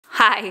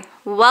Hi,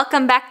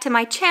 welcome back to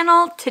my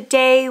channel.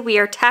 Today we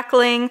are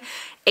tackling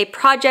a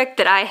project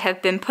that I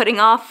have been putting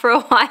off for a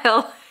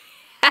while.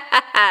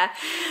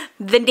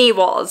 The knee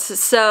walls.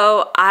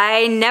 So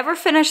I never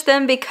finished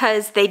them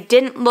because they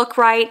didn't look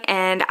right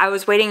and I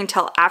was waiting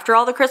until after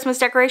all the Christmas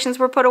decorations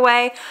were put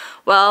away.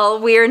 Well,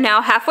 we are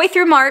now halfway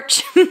through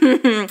March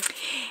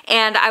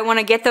and I want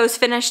to get those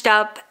finished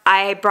up.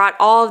 I brought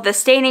all of the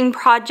staining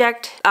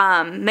project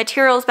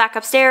materials back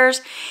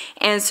upstairs,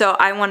 and so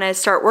I want to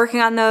start working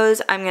on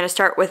those. I'm going to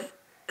start with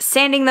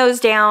sanding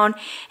those down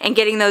and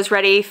getting those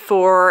ready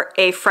for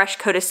a fresh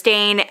coat of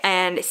stain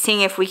and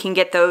seeing if we can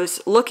get those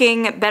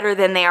looking better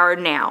than they are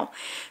now.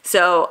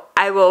 So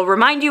I will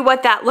remind you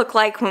what that looked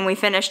like when we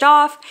finished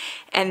off,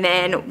 and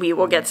then we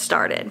will get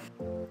started.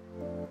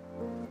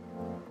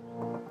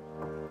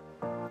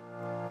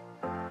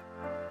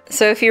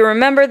 So if you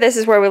remember, this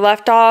is where we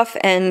left off,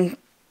 and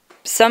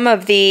some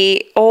of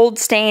the old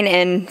stain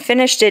and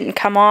finish didn't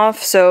come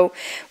off, so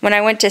when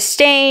I went to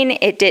stain,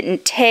 it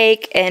didn't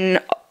take, and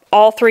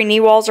all three knee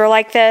walls are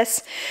like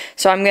this.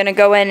 So I'm going to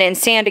go in and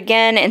sand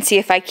again and see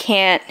if I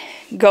can't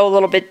go a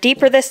little bit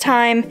deeper this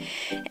time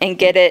and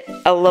get it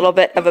a little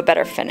bit of a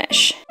better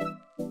finish.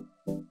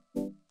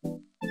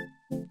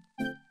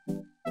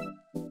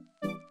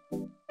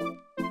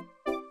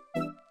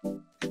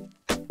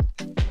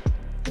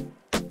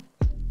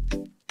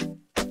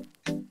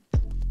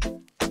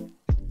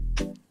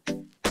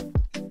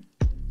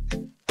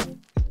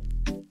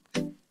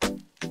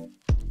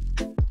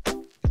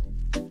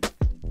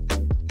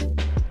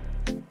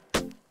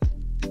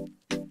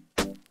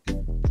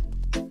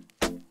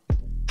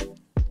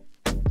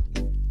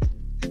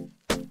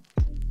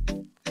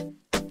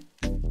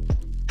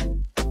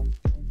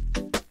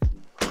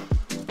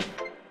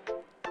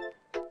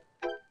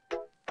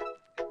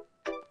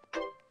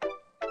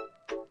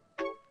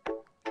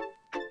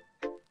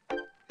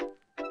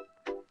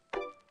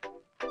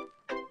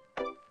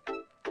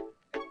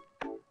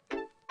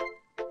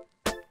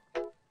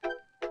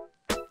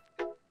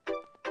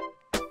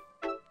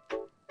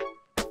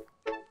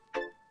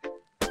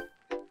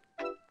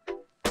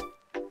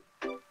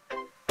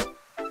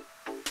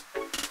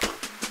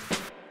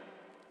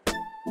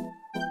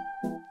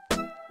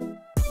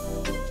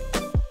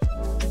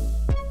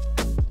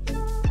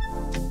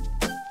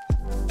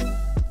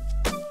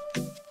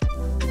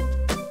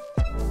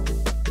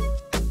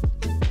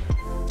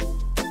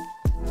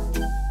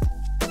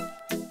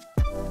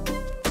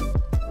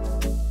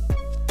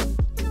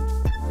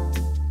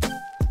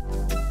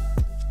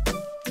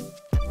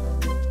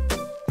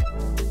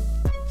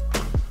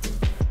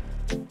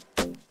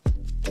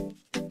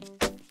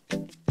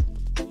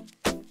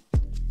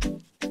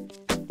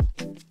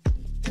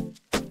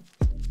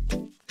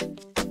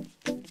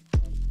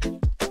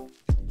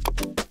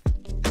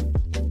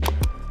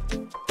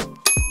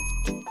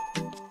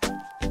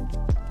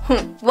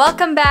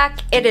 Welcome back.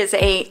 It is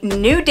a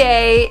new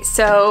day.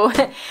 So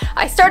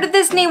I started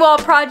this knee wall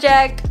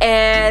project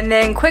and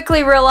then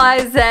quickly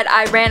realized that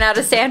I ran out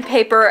of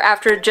sandpaper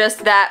after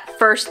just that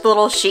first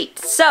little sheet.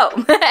 So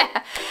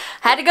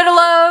had to go to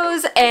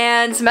Lowe's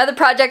and some other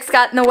projects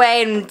got in the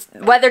way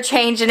and weather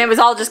changed and it was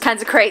all just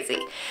kinds of crazy.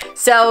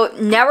 So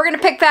now we're gonna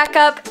pick back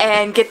up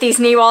and get these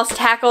knee walls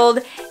tackled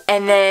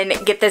and then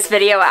get this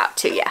video out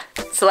to you.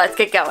 So let's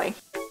get going.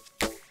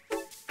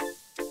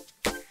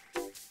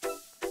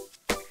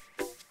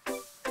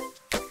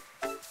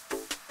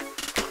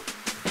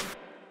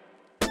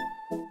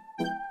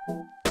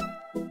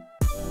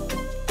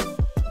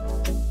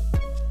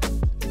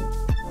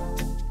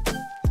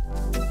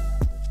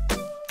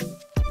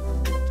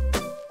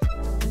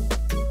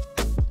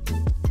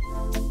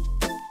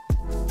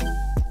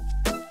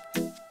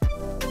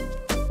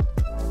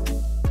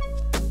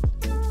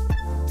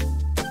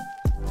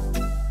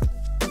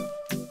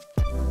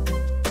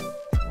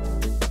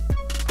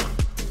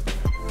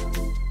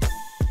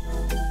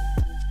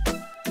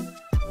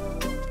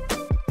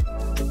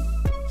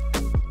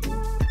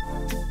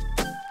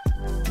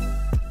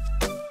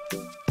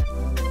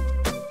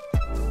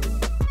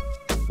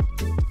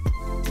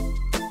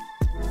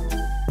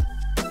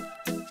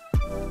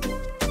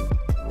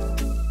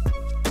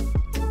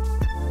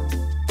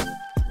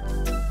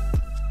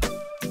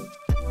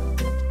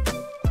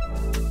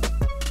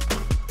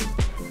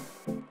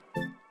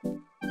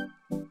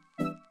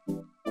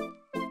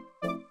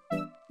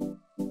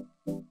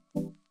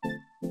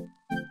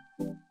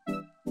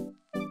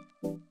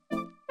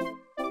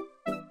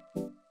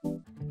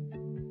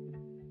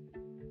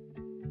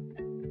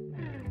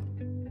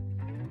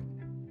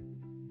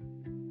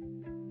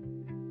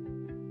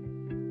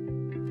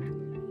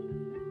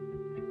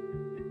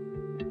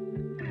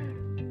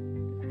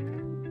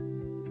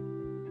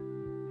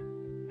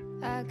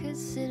 I could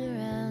sit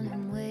around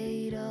and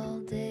wait all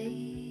day.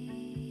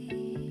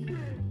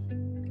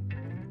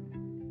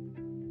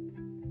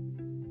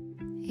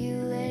 You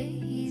lay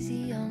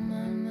easy on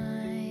my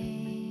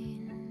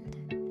mind.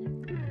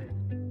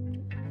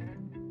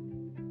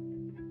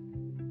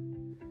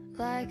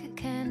 Like a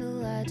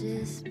candle I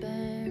just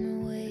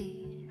burn away.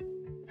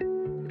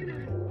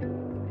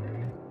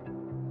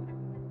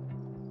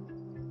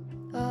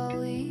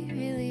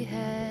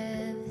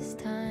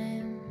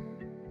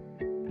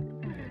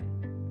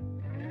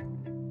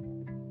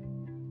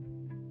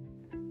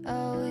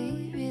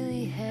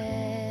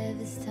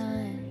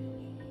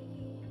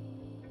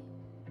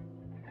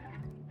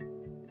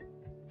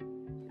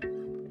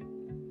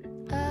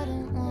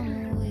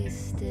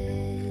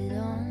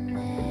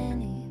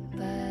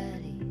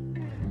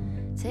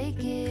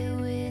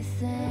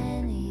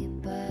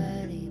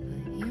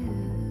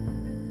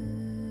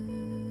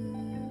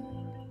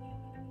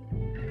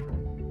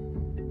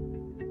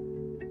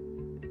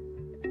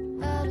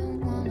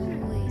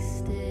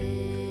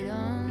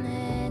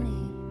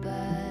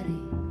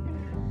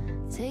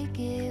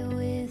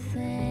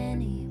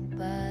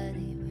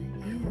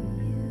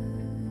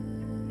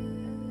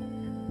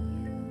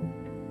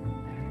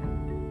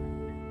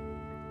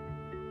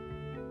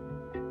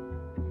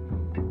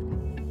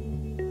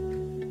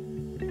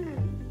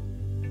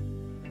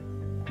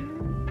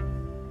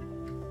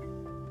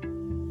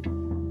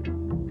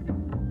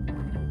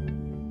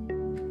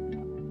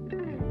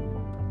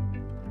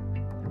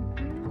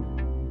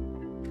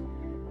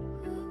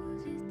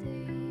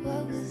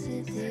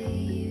 that they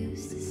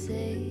used to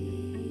say.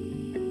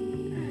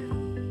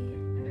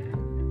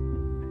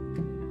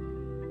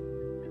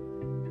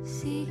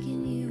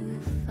 Seeking you will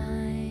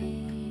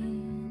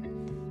find.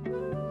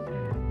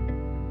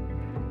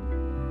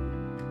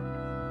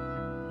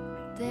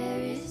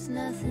 There is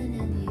nothing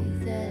in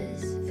you that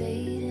is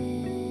fading.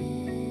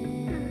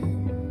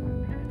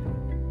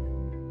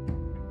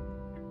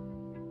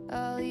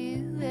 All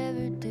you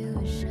ever do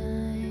is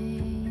shine.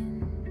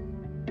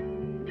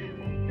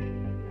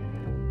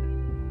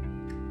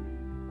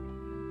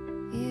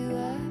 You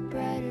are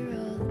brighter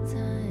all the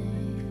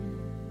time.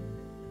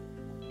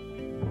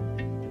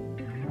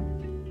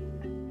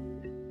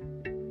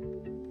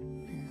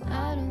 And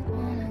I don't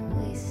wanna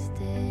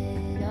waste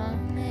it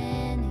on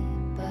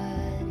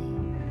anybody.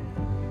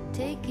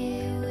 Take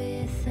it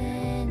with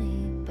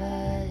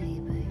anybody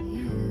but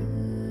you.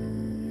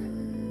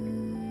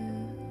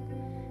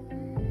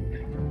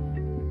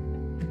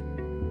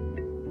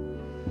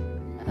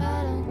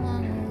 I don't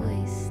wanna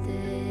waste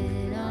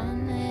it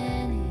on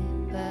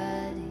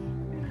anybody.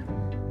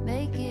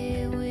 Make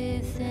it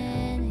with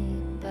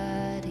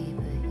anybody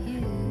but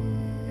you.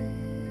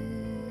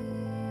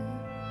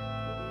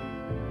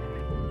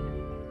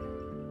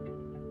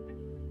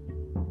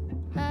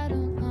 I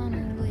don't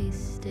wanna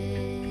waste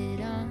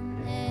it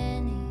on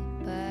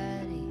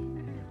anybody.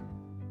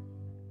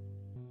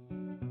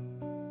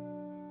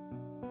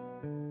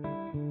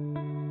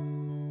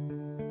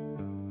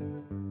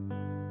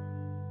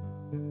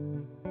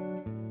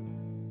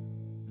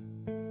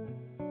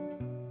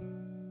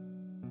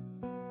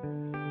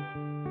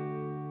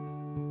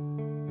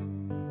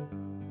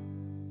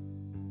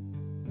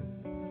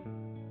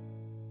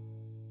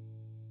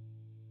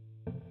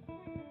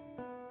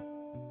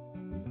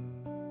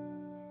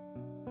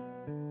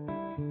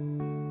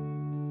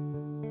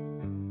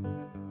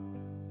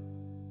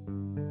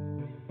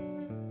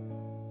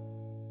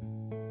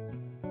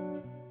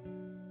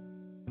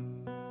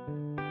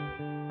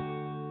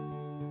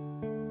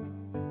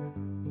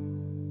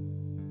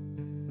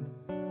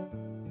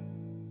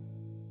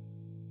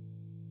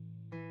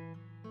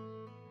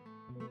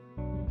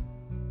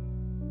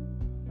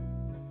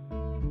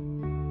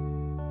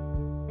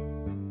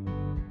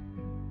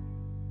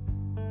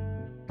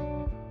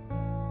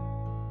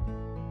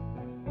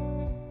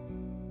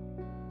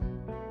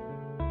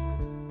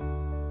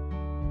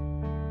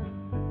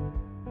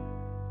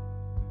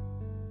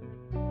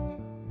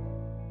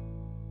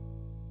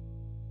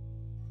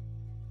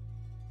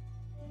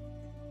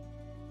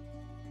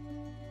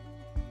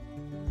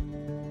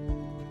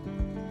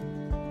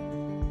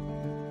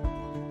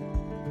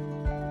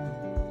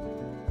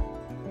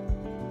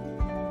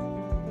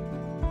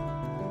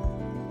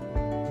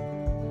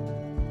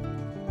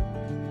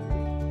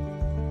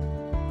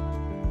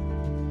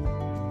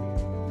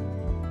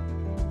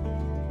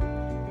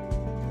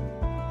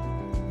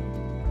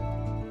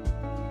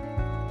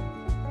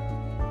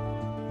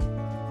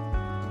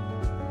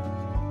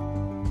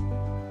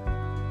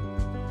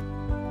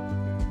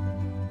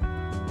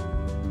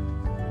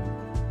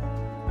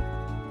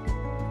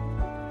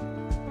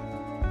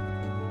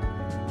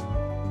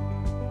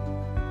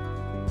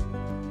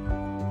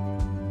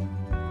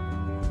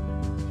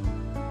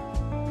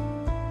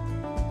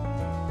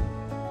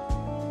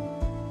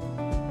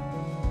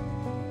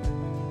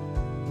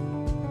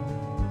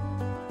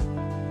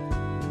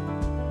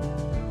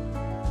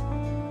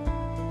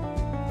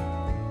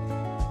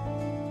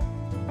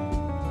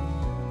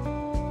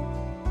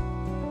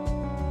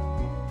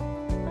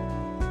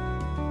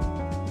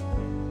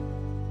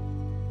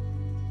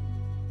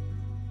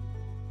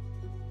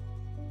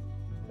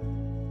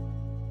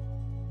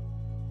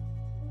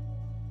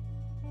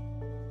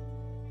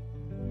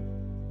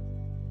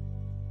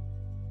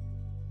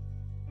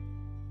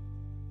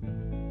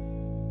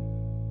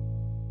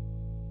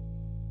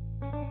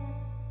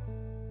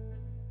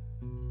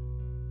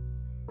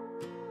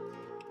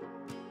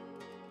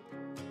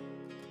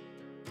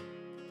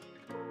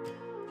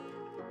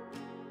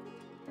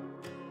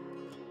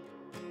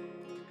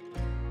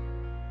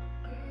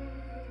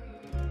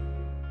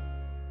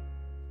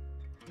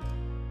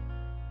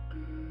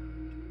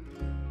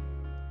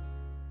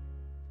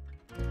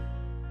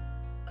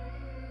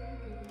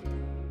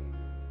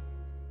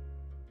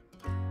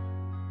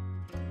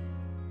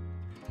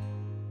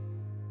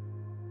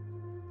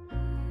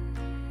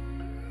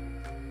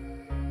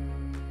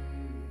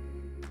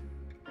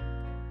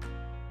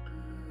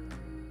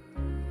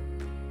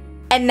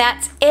 And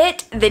that's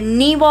it. The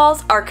knee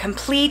walls are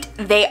complete.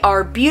 They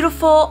are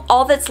beautiful.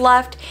 All that's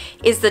left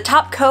is the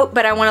top coat,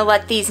 but I want to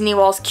let these knee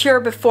walls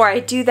cure before I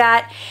do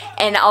that,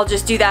 and I'll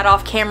just do that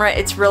off camera.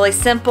 It's really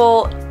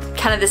simple,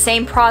 kind of the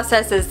same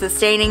process as the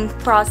staining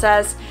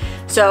process,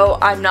 so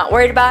I'm not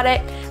worried about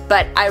it.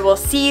 But I will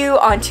see you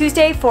on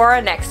Tuesday for our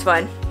next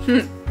one.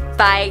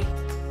 Bye.